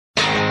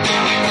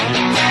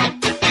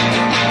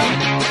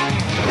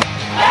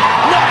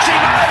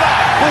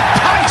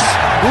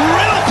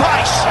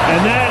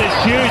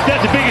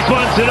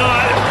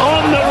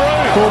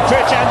pitch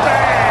and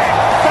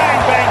bang! Bang,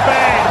 bang,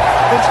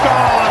 bang! It's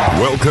gone!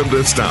 Welcome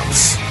to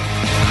Stumps.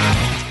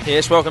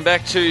 Yes, welcome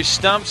back to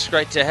Stumps.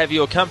 Great to have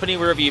your company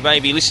wherever you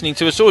may be listening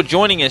to us or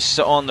joining us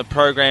on the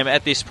program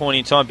at this point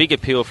in time. Big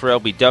appeal for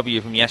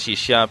LBW from Yasir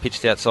Shah,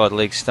 pitched outside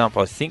leg stump.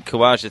 I think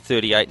Khawaja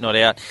 38 not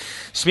out.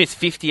 Smith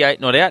 58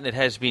 not out, and it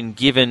has been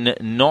given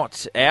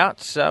not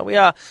out. We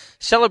are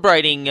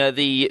celebrating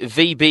the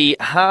VB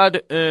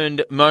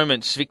hard-earned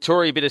moments.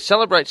 Victoria Bitter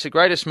celebrates the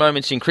greatest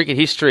moments in cricket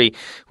history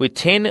with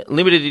 10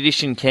 limited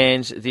edition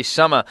cans this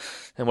summer.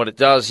 And what it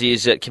does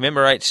is it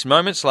commemorates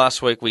moments.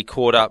 Last week we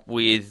caught up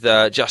with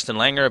Justin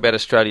Langer about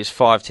Australia's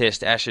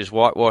 5-test Ashes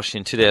whitewash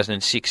in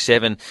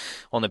 2006-07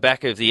 on the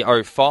back of the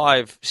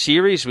 05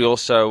 series. We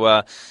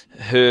also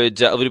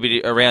heard a little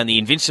bit around the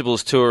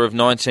Invincibles tour of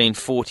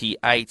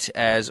 1948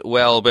 as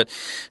well. But,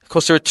 of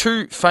course, there are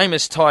two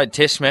famous tied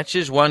test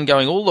matches, one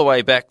going all the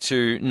way back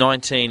to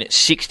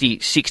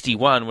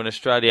 1960-61 when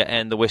Australia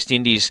and the West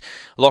Indies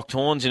locked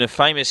horns in a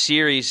famous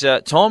series,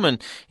 Tom,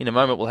 and in a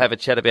moment we'll have a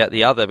chat about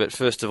the other. But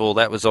first of all,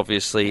 that was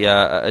obviously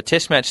a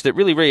test match that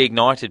really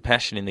reignited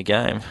passion in the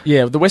game.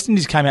 Yeah, the West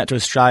Indies came out to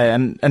Australia,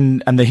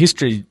 and the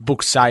history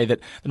books say that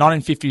the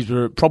 1950s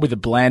were probably the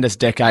blandest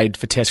decade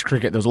for Test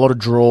cricket. There was a lot of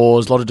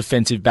draws, a lot of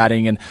defensive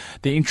batting, and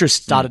the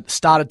interest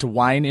started to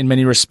wane in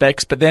many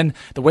respects. But then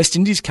the West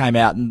Indies came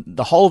out, and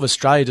the whole of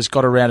Australia just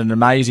got around an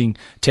amazing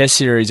Test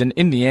series. And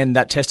in the end,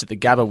 that Test at the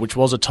Gabba, which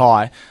was a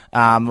tie,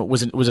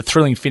 was a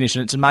thrilling finish.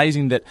 And it's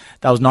amazing that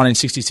was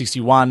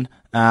 1960-61.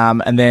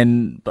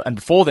 And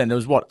before then, there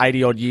was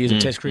 80 odd years of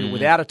Test cricket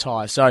without a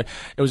tie. So it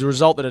was a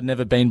result that had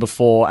never been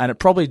before, and it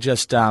probably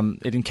just it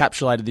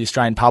encapsulated the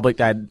Australian public.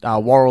 They had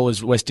Worrell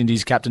as West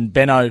Indies captain,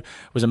 Benno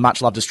was a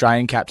much loved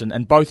Australian captain,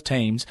 and both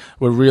teams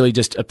were really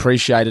just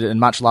appreciated and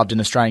much loved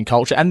in Australian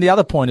culture. And the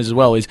other point as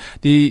well is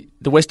the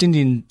West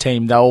Indian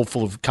team, they're all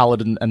full of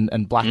coloured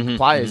and black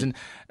players, and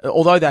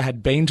although they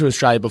had been to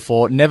Australia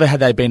before, never had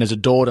they been as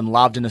adored and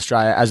loved in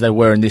Australia as they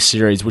were in this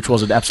series, which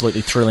was an absolutely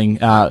thrilling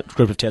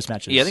group of Test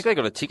matches. Yeah, I think they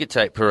got a ticker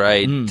tape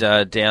parade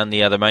down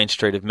the main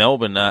street of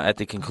Melbourne at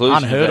the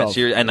conclusion Unheard of that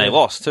series, and they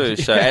lost too.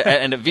 So,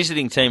 and a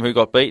visiting team who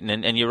got beaten.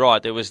 And you're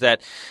right, there were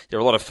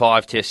a lot of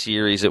 5-test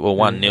series that were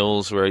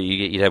 1-0s where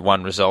you'd have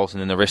one result,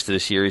 and then the rest of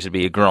the series would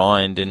be a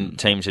grind, and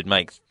teams would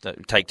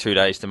take 2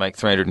 days to make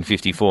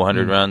 350,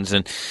 400 runs,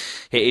 and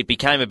it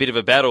became a bit of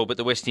a battle. But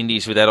the West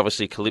Indies, with that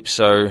obviously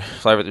Calypso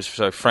flavour.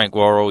 So Frank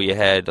Worrell, you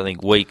had, I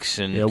think, Weeks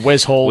and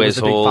Wes Hall was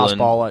a big fast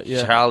bowler.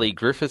 Charlie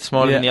Griffiths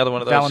might have been the other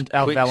one of those.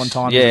 Al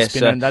Valentine was a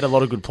spinner, and they had a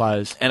lot of good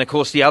players. And, of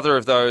course, the other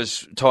of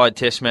those tied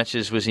Test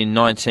matches was in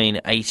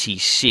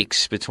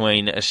 1986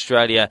 between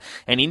Australia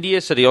and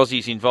India. So the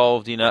Aussies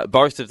involved in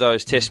both of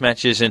those Test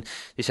matches, and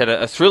this had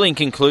a thrilling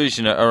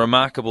conclusion, a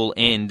remarkable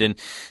end. And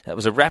it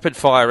was a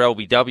rapid-fire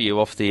LBW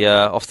off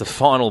the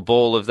final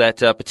ball of that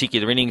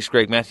particular innings.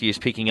 Greg Matthews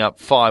picking up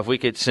 5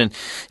 wickets, and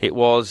it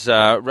was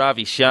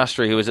Ravi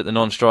Shastri who was at the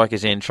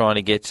non-strikers end trying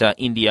to get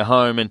India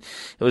home. And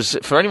it was,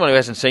 for anyone who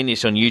hasn't seen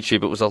this on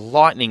YouTube, it was a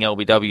lightning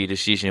LBW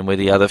decision where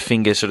the other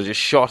finger sort of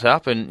just shot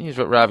up, and here's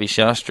what Ravi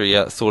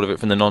Shastri thought of it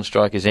from the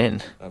non-strikers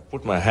end. I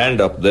put my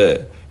hand up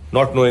there,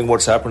 not knowing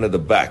what's happened at the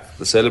back.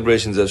 The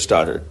celebrations have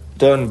started.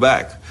 Turn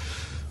back.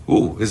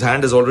 Ooh, his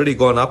hand has already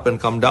gone up and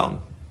come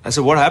down. I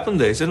said, what happened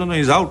there? He said, no,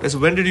 he's out. I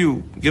said, when did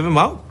you give him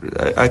out?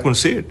 I couldn't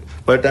see it.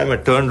 By the time I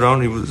turned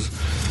around,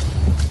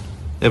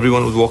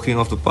 everyone was walking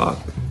off the park.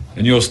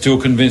 And you're still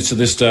convinced to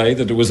this day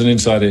that it was an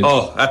inside edge?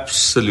 Oh,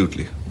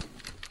 absolutely.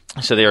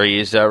 So there he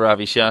is,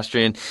 Ravi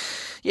Shastri. And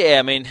yeah,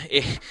 I mean,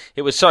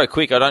 it was so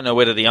quick. I don't know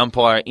whether the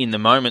umpire in the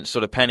moment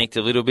sort of panicked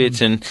a little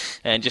bit and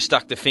just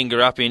stuck the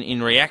finger up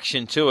in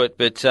reaction to it.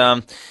 But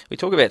we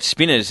talk about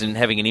spinners and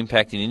having an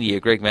impact in India.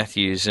 Greg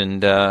Matthews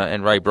and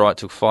Ray Bright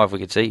took 5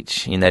 wickets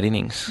each in that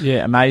innings.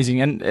 Yeah, amazing.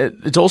 And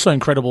it's also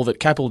incredible that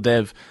Kapil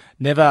Dev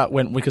never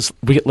went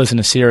wicketless in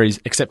a series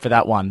except for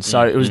that one.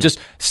 So it was just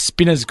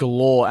spinners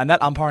galore. And that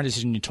umpiring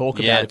decision you talk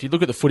about, if you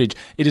look at the footage,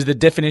 it is the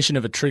definition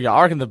of a trigger.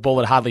 I reckon the ball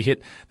had hardly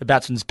hit the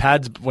batsman's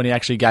pads when he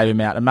actually gave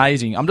him out.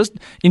 Amazing. I'm just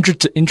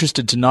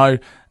interested to know,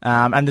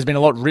 and there's been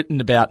a lot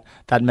written about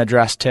that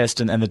Madras Test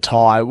and the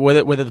tie,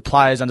 whether the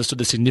players understood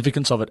the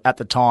significance of it at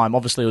the time.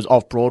 Obviously, it was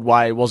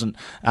off-Broadway. It wasn't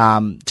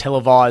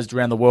televised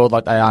around the world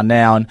like they are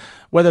now. And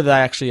whether they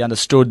actually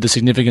understood the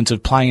significance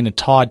of playing in a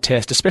tied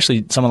Test,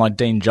 especially someone like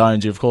Dean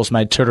Jones, who, of course,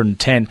 made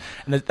 210.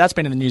 And that's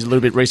been in the news a little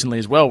bit recently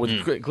as well,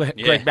 with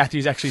Greg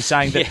Matthews actually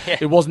saying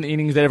that it wasn't the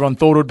innings that everyone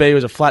thought it would be. It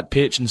was a flat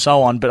pitch and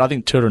so on. But I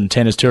think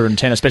 210 is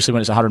 210, especially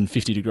when it's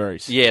 150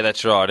 degrees. Yeah,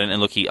 that's right.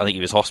 And look, I think he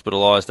was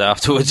hospitalised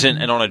afterwards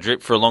and on a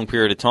drip for a long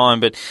period of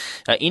time. But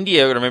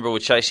India, I remember, were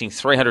chasing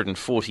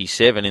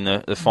 347 in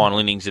the final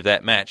innings of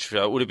that match.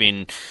 It would have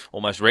been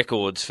almost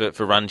records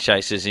for run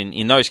chasers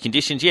in those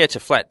conditions. Yeah, it's a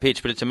flat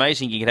pitch, but it's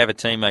amazing you can have a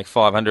team make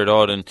 500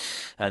 odd and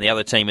the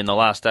other team in the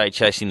last day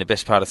chasing the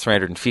best part of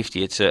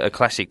 350. It's a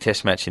classic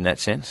Test match in that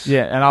sense.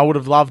 Yeah, and I would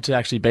have loved to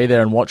actually be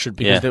there and watch it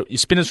because your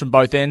spinners from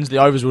both ends, the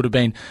overs would have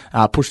been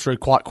pushed through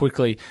quite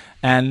quickly,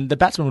 and the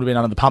batsman would have been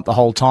under the pump the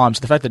whole time.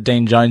 So the fact that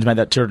Dean Jones made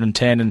that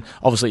 210, and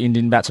obviously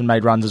Indian batsmen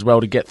made runs as well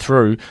to get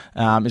through,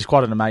 through is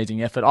quite an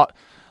amazing effort.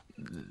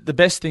 The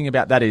best thing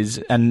about that is,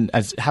 and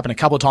as happened a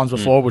couple of times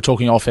before, we're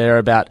talking off air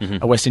about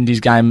a West Indies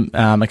game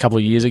a couple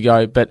of years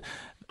ago, but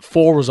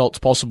 4 results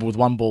possible with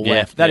 1 ball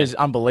left. That is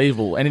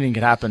unbelievable. Anything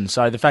could happen.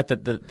 So the fact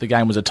that the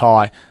game was a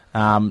tie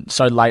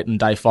so late in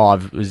day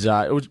 5 was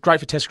it was great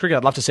for Test cricket.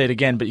 I'd love to see it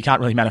again, but you can't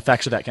really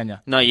manufacture that, can you?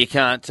 No, you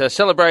can't.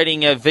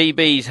 Celebrating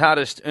VB's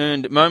hardest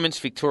earned moments,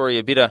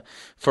 Victoria Bitter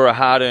for a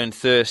hard-earned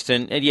thirst.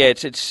 And yeah,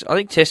 it's. I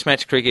think Test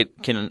match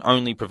cricket can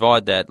only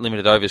provide that.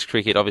 Limited overs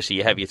cricket, obviously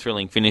you have your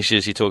thrilling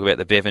finishes. You talk about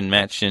the Bevan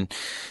match and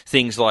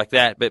things like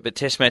that. But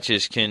Test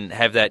matches can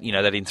have that,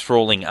 that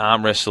enthralling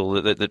arm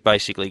wrestle that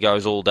basically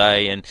goes all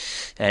day.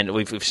 And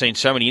we've seen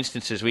so many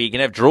instances where you can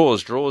have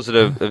draws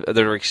that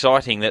are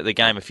exciting. That the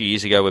game a few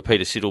years ago where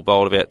Peter Siddle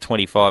bowled about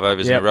 25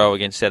 overs in a row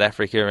against South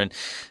Africa, and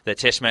the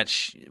Test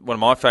match, one of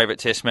my favourite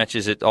Test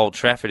matches at Old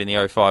Trafford in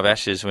the 05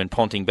 Ashes when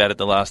Ponting batted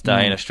the last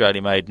day and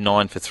Australia made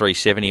 9 for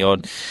 370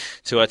 odd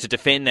to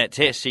defend that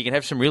Test. So you can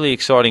have some really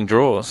exciting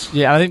draws.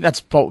 Yeah, I think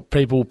that's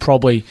people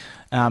probably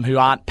who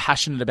aren't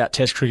passionate about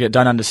Test cricket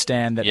don't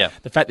understand that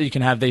the fact that you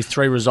can have these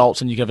 3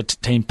 results and you can have a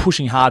team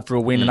pushing hard for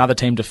a win, another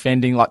team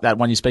defending, like that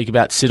one you speak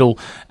about, Siddle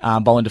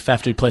bowling to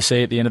Faf du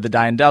Plessis at the end of the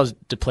day, and that was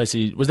du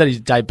Plessis, was that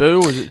his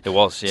debut? Or was it? It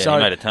was, yeah, so,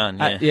 he made a ton.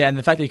 Yeah, and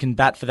the fact that you can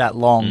bat for that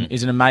long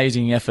is an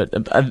amazing effort.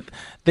 The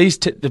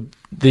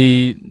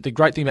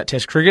great thing about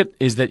Test cricket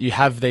is that you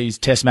have these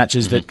Test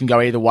matches that can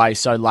go either way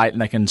so late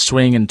and they can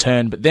swing and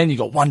turn, but then you've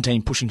got one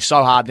team pushing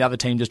so hard, the other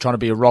team just trying to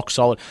be a rock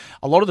solid.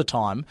 A lot of the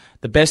time,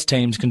 the best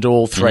teams can do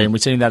all 3, and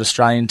we've seen that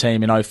Australian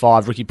team in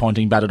 05, Ricky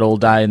Ponting batted all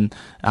day, and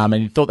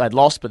you thought they'd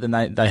lost, but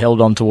then they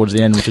held on towards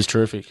the end, which is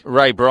terrific.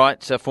 Ray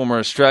Bright, a former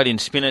Australian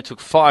spinner, took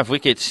 5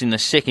 wickets in the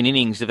second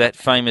innings of that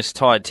famous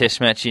tied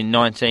Test match in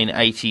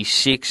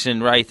 1986,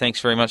 and Ray, thanks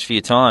very much for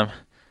your time.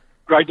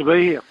 Great to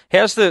be here.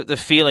 How's the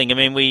feeling? I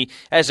mean,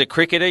 as a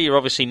cricketer, you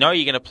obviously know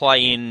you're going to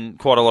play in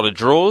quite a lot of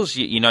draws.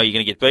 You know you're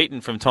going to get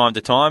beaten from time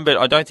to time, but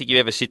I don't think you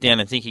ever sit down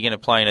and think you're going to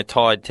play in a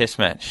tied Test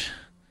match.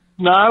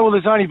 No, well,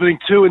 there's only been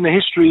 2 in the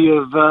history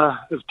of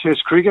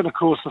Test cricket. Of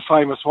course, the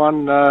famous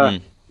one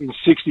in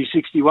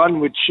 60-61,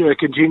 which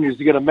continues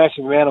to get a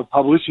massive amount of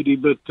publicity,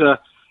 but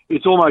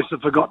it's almost a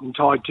forgotten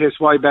tied Test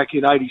way back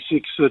in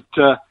 86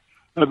 at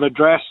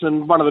Madras,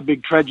 and one of the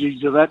big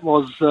tragedies of that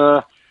was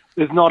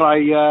there's not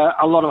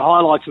a lot of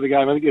highlights of the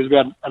game. I think there's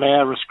about an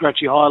hour of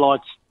scratchy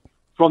highlights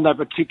from that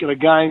particular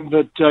game,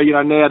 but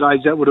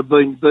nowadays that would have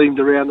been beamed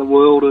around the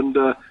world, and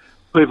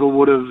people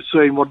would have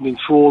seen what an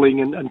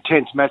enthralling and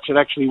tense match it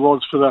actually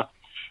was for the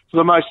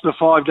most of the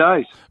 5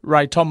 days.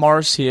 Ray, Tom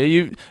Morris here.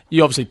 You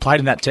obviously played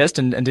in that Test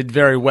and did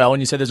very well,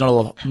 and you said there's not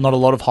a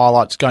lot of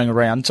highlights going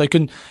around. So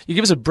can you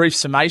give us a brief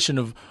summation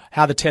of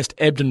how the Test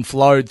ebbed and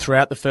flowed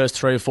throughout the first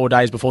 3 or 4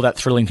 days before that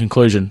thrilling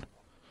conclusion?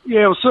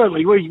 Yeah, well,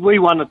 certainly. We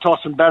won the toss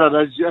and batted,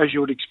 as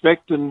you would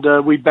expect, and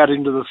we batted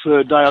into the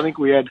 3rd day. I think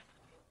we had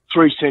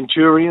 3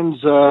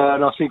 centurions,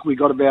 and I think we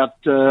got about,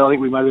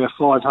 we made about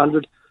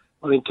 500.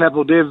 I think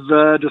Kapil Dev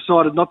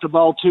decided not to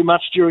bowl too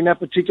much during that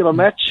particular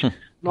match.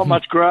 Not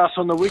much grass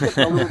on the wicket,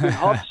 a little bit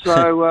hot.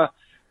 So,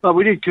 but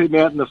we did keep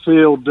out in the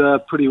field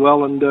pretty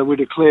well, and we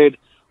declared,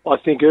 I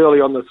think,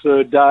 early on the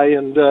 3rd day,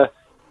 and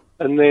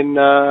then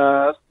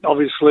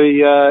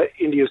obviously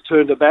India's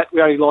turned to bat.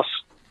 We only lost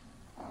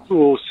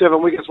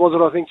 7 wickets, was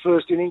it, I think,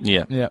 first innings?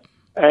 Yeah.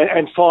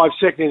 And 5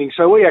 second innings.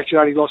 So we actually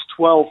only lost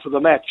 12 for the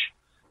match.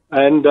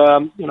 And,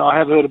 I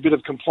have heard a bit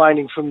of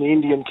complaining from the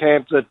Indian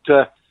camp that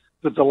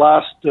the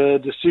last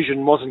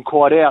decision wasn't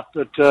quite out,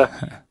 but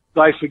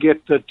they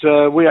forget that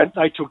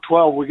they took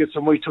 12 wickets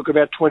and we took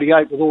about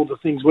 28 with all the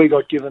things we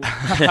got given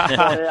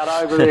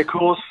out over their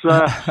course.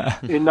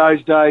 In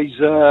those days,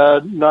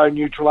 no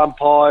neutral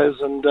umpires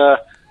and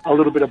a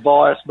little bit of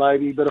bias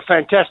maybe, but a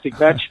fantastic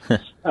match.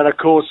 And, of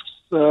course,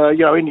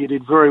 India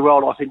did very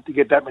well, I think, to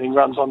get that many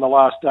runs on the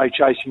last day,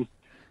 chasing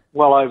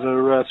well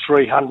over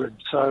 300.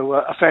 So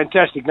a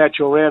fantastic match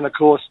all round. Of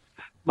course,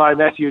 Mo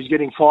Matthews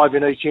getting 5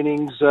 in each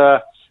innings,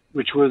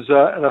 which was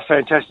a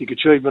fantastic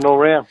achievement all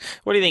round.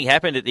 What do you think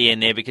happened at the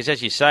end there? Because,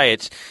 as you say,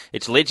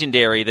 it's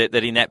legendary that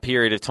in that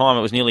period of time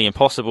it was nearly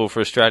impossible for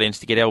Australians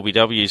to get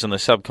LBWs on the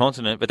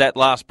subcontinent, but that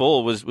last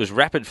ball was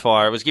rapid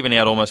fire. It was given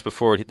out almost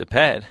before it hit the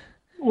pad.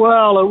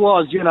 Well, it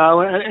was,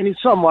 and in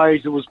some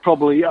ways it was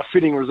probably a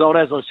fitting result.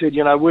 As I said,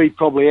 we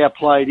probably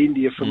outplayed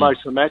India for most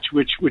of the match,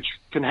 which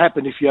can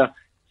happen if you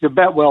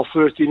bat well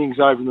first innings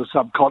over in the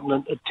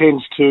subcontinent. It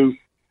tends to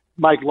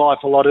make life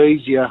a lot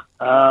easier,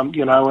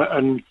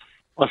 and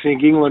I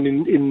think England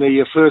in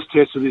the first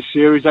Test of this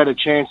series had a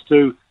chance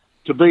to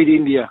beat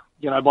India,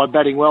 by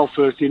batting well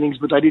first innings,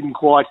 but they didn't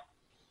quite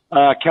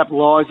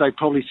capitalise. They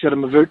probably set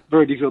them a very,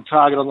 very difficult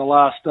target on the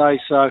last day,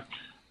 so...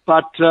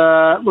 But,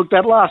 look,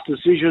 that last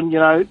decision,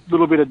 a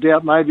little bit of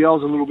doubt maybe. I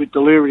was a little bit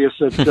delirious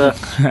at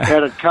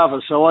out at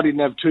cover, so I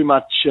didn't have too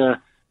much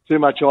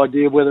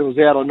idea whether it was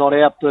out or not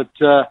out. But,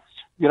 a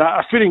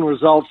fitting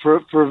result for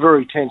a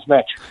very tense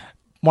match.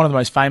 one of the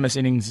most famous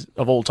innings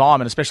of all time,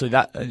 and especially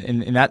that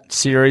in that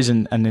series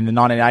and in the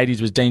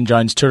 1980s was Dean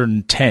Jones'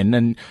 210.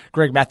 And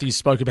Greg Matthews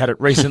spoke about it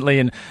recently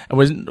and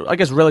was, I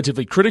guess,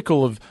 relatively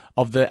critical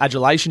of the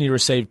adulation he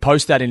received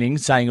post that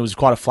innings, saying it was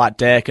quite a flat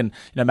deck and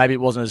maybe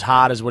it wasn't as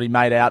hard as what he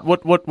made out.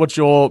 What's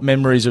your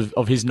memories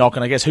of his knock?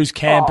 And I guess whose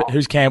camp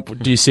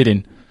do you sit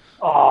in?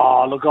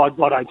 Oh, look, I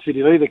don't sit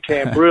in either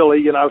camp,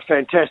 really.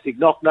 Fantastic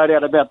knock, no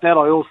doubt about that.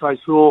 I also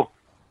saw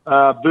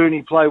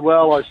Booney play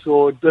well. I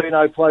saw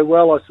Dino play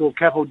well. I saw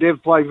Capel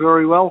Dev play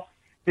very well.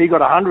 He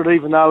got 100,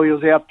 even though he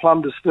was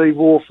out-plumbed to Steve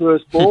Waugh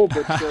first ball.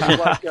 But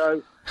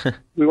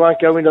we won't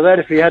go into that.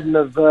 If he had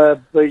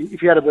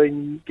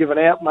been given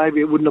out, maybe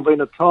it wouldn't have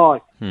been a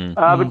tie.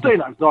 But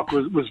Dino's knock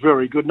was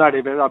very good. No doubt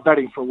about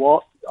it.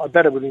 I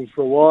batted with him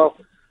for a while,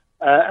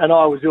 and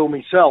I was ill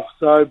myself.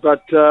 So,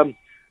 but the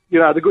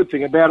good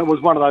thing about it was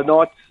one of those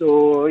nights,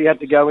 or he had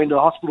to go into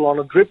hospital on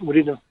a drip, and we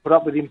didn't have to put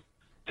up with him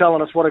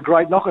telling us what a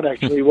great knock it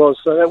actually was.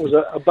 So that was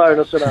a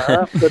bonus and a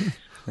half. But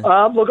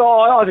look,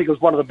 I think it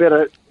was one of the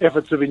better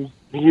efforts of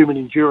human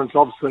endurance,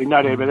 obviously.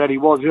 No doubt about that. He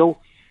was ill.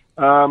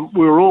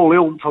 We were all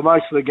ill for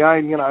most of the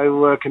game.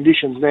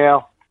 Conditions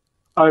now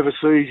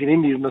overseas in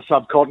India and the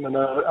subcontinent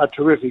are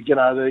terrific.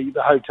 The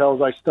hotels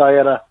they stay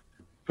at are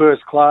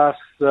first class.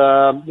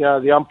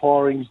 The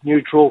umpiring's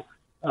neutral,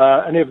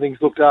 and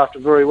everything's looked after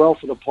very well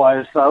for the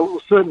players. So it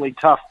was certainly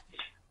tough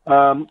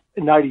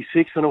in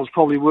 '86, and it was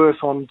probably worse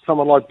on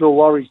someone like Bill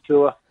Laurie's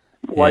tour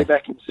way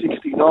back in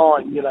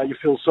 '69. You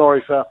feel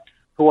sorry for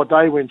what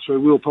they went through.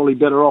 We were probably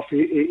better off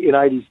in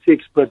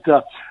 '86, but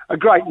a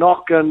great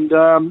knock, and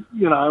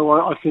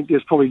I think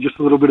there's probably just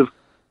a little bit of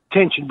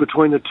tension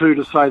between the two,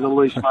 to say the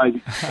least,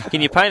 maybe. Can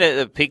you paint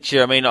a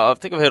picture? I mean, I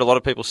think I've heard a lot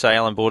of people say,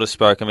 Alan Border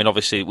spoke, I mean,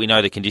 obviously we know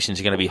the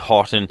conditions are going to be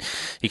hot and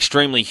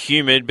extremely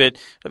humid, but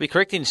I'd be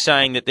correct in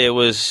saying that there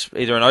was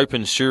either an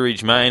open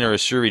sewerage main or a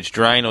sewerage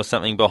drain or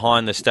something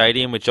behind the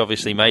stadium, which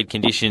obviously made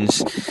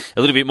conditions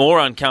a little bit more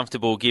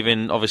uncomfortable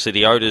given, obviously,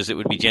 the odours that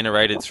would be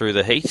generated through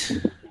the heat.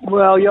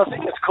 Well, yeah, I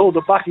think it's called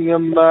the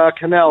Buckingham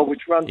Canal,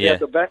 which runs out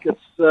the back.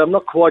 I'm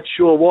not quite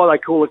sure why they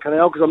call it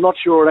canal, because I'm not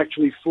sure it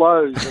actually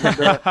flows.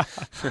 And,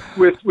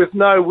 with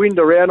no wind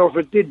around, or if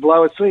it did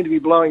blow, it seemed to be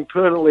blowing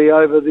permanently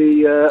over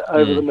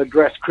the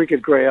Madras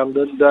cricket ground,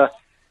 and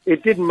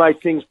it didn't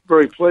make things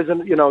very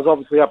pleasant. It was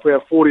obviously up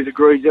around 40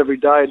 degrees every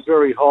day and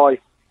very high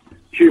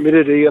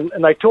humidity, and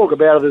they talk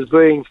about it as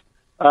being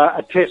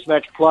a test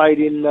match played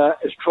in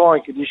as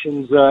trying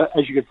conditions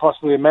as you could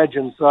possibly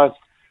imagine. So,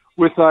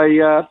 with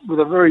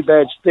a very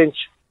bad stench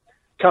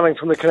coming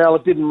from the canal,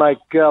 it didn't make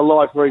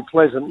life very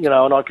pleasant,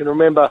 and I can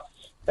remember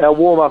our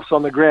warm-ups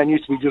on the ground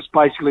used to be just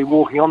basically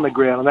walking on the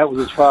ground, and that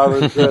was as far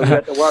as we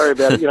had to worry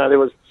about it. There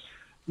was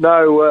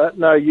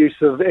no use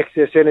of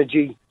excess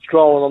energy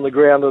strolling on the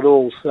ground at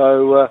all.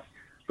 So,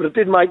 but it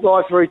did make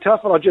life very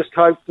tough, and I just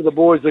hope for the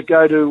boys that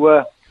go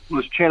to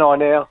Chennai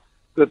now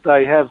that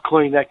they have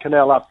cleaned that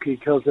canal up,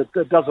 because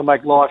it doesn't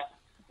make life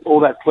all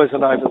that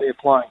pleasant over there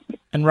playing.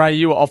 And Ray,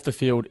 you were off the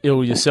field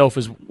ill yourself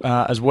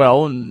as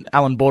well, and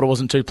Alan Border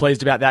wasn't too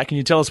pleased about that. Can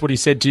you tell us what he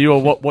said to you,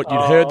 or what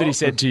you'd heard that he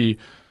said to you?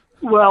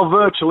 Well,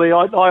 virtually.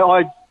 I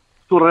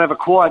thought I'd have a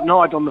quiet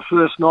night on the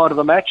first night of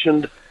the match,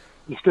 and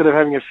instead of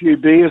having a few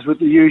beers with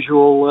the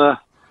usual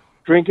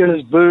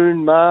drinkers,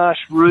 Boone, Marsh,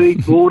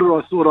 Reed, Border,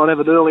 I thought I'd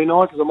have an early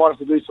night because I might have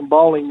to do some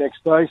bowling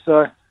next day.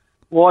 So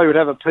why you would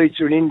have a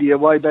pizza in India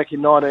way back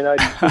in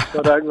 1986,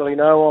 I don't really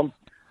know. On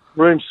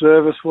room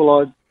service,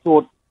 well, I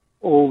thought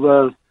all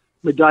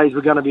the days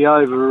were going to be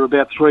over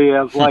about 3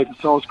 hours later,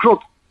 so I was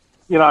crooked.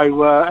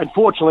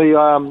 Unfortunately,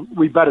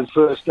 we batted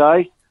first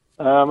day.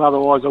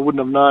 Otherwise, I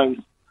wouldn't have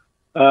known.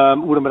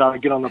 Wouldn't have been able to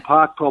get on the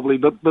park probably.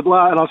 But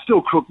and I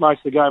still crooked most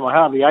of the game. I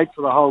hardly ate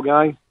for the whole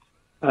game,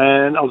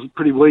 and I was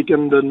pretty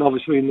weakened. And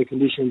obviously, in the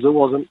conditions, it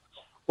wasn't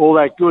all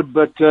that good.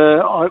 But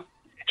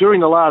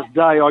during the last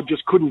day, I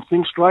just couldn't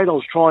think straight.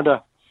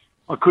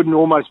 I couldn't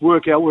almost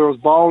work out where I was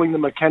bowling. The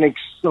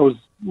mechanics, I was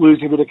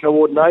losing a bit of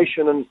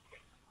coordination, and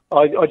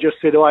I just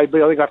said to AB,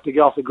 I think I have to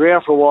go off the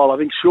ground for a while. I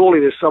think surely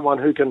there's someone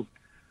who can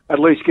at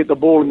least get the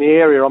ball in the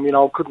area. I mean,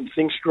 I couldn't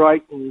think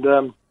straight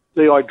and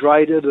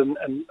dehydrated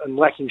and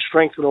lacking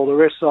strength and all the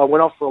rest. So I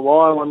went off for a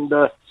while, and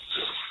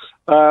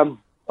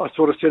I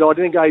sort of said, I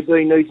think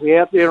AB needs me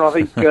out there. And I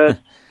think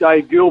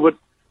Dave Gilbert,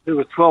 who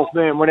was 12th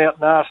man, went out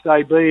and asked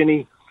AB,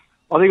 and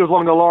I think it was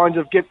along the lines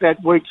of get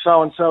that weak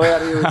so-and-so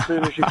out here as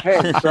soon as you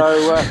can.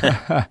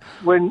 So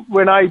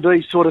when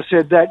AB sort of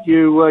said that,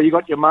 you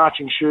got your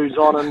marching shoes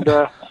on, and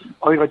I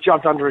think I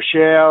jumped under a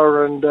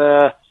shower and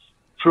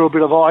threw a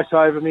bit of ice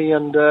over me,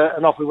 and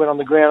off we went on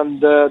the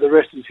ground. The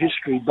rest is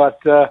history. But,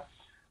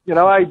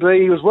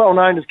 AB was well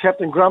known as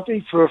Captain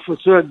Grumpy for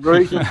certain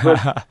reasons,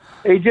 but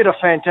he did a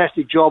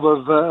fantastic job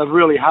of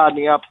really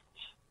hardening up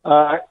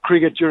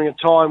cricket during a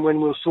time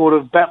when we were sort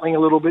of battling a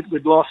little bit.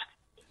 We'd lost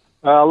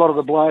a lot of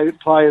the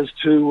players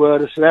to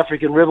the South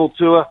African Rebel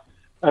Tour,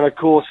 and of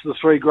course the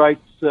three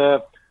greats,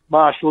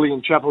 Marsh, Lilly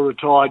and Chappell,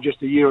 retired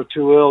just a year or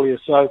two earlier.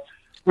 So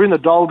we're in the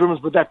doldrums,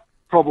 but that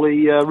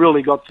probably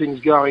really got things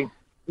going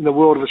in the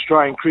world of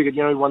Australian cricket.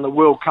 We won the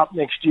World Cup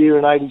next year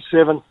in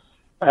 '87,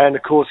 and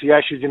of course the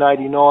Ashes in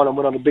 '89, and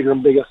went on to better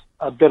and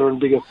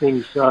bigger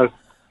things. So,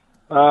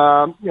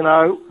 a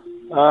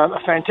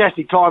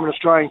fantastic time in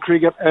Australian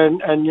cricket,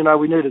 and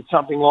we needed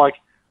something like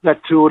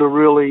that tour to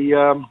really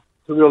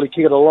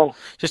kick it along.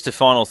 Just a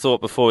final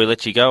thought before we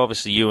let you go.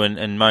 Obviously, you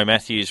and Mo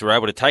Matthews were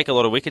able to take a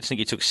lot of wickets. I think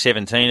you took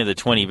 17 of the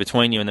 20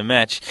 between you in the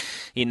match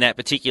in that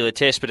particular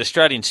test. But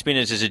Australian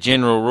spinners, as a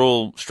general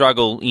rule,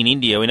 struggle in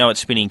India. We know it's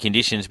spinning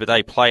conditions, but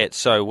they play it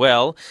so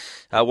well.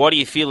 Why do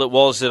you feel it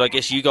was that I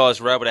guess you guys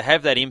were able to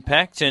have that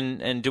impact?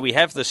 And do we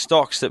have the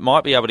stocks that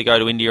might be able to go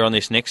to India on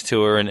this next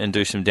tour and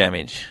do some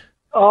damage?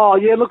 Oh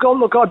yeah, look,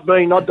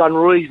 I'd done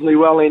reasonably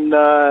well in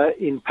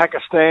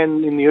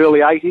Pakistan in the early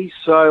 '80s,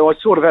 so I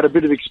sort of had a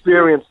bit of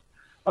experience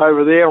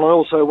over there, and I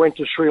also went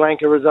to Sri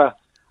Lanka as a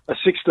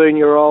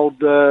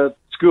 16-year-old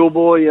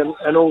schoolboy,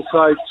 and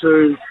also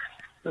to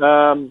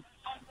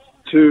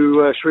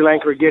Sri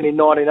Lanka again in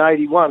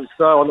 1981.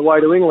 So on the way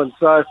to England,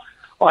 so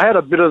I had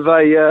a bit of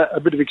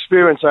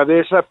experience over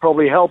there, so that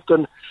probably helped.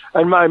 And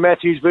Mo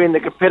Matthews being the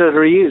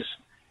competitor he is,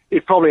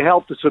 it probably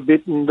helped us a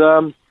bit. And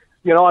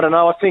I don't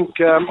know. I think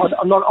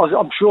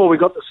I'm sure we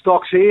got the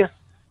stocks here.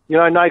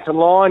 Nathan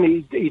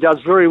Lyon, he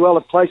does very well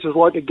at places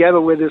like the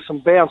Gabba where there's some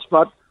bounce,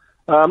 but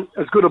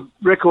as good a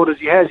record as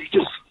he has, he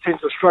just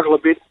tends to struggle a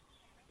bit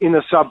in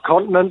the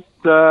subcontinent.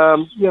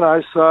 So,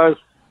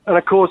 and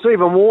of course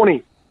even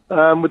Warney,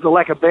 with the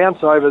lack of bounce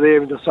over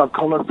there in the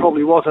subcontinent,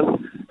 probably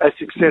wasn't as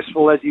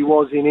successful as he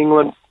was in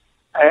England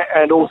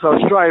and also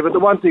Australia. But the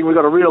one thing we've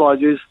got to realise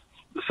is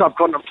the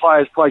subcontinent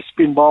players play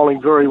spin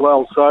bowling very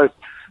well. So,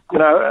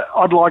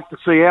 I'd like to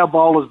see our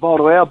bowlers bowl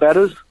to our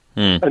batters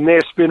and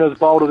their spinners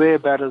bowl to their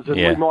batters, and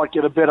we might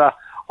get a better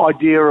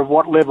idea of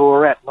what level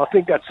we're at. And I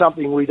think that's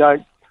something we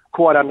don't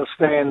quite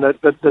understand,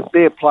 that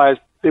their players,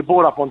 they're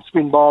brought up on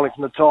spin bowling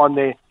from the time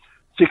they're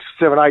 6,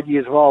 7, 8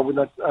 years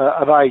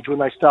of age when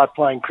they start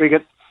playing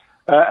cricket.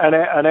 And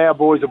our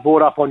boys are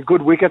brought up on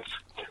good wickets,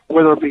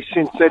 whether it be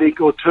synthetic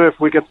or turf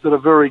wickets that are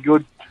very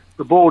good.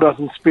 The ball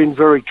doesn't spin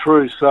very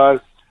true. So,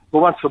 but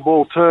once the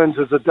ball turns,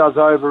 as it does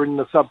over in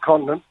the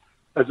subcontinent,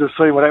 as we've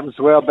seen what happens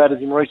to our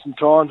batters in recent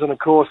times, and of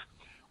course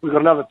we've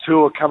got another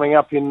tour coming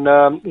up in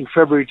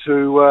February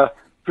to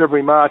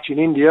March in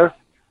India,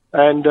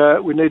 and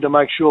we need to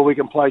make sure we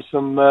can play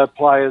some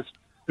players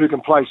who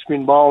can play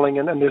spin bowling,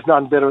 and there's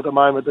none better at the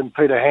moment than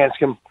Peter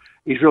Hanscom.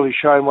 He's really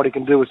shown what he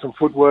can do with some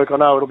footwork. I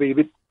know it'll be a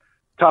bit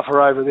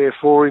tougher over there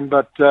for him,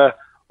 but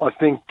I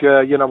think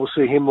we'll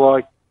see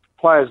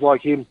players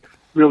like him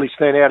really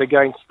stand out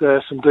against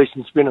some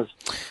decent spinners.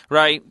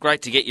 Ray,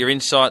 great to get your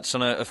insights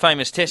on a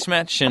famous test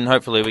match, and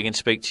hopefully we can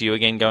speak to you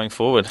again going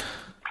forward.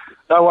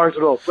 No worries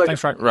at all.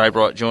 Thanks, Ray. Ray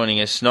Bright joining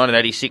us.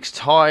 1986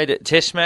 tied test match.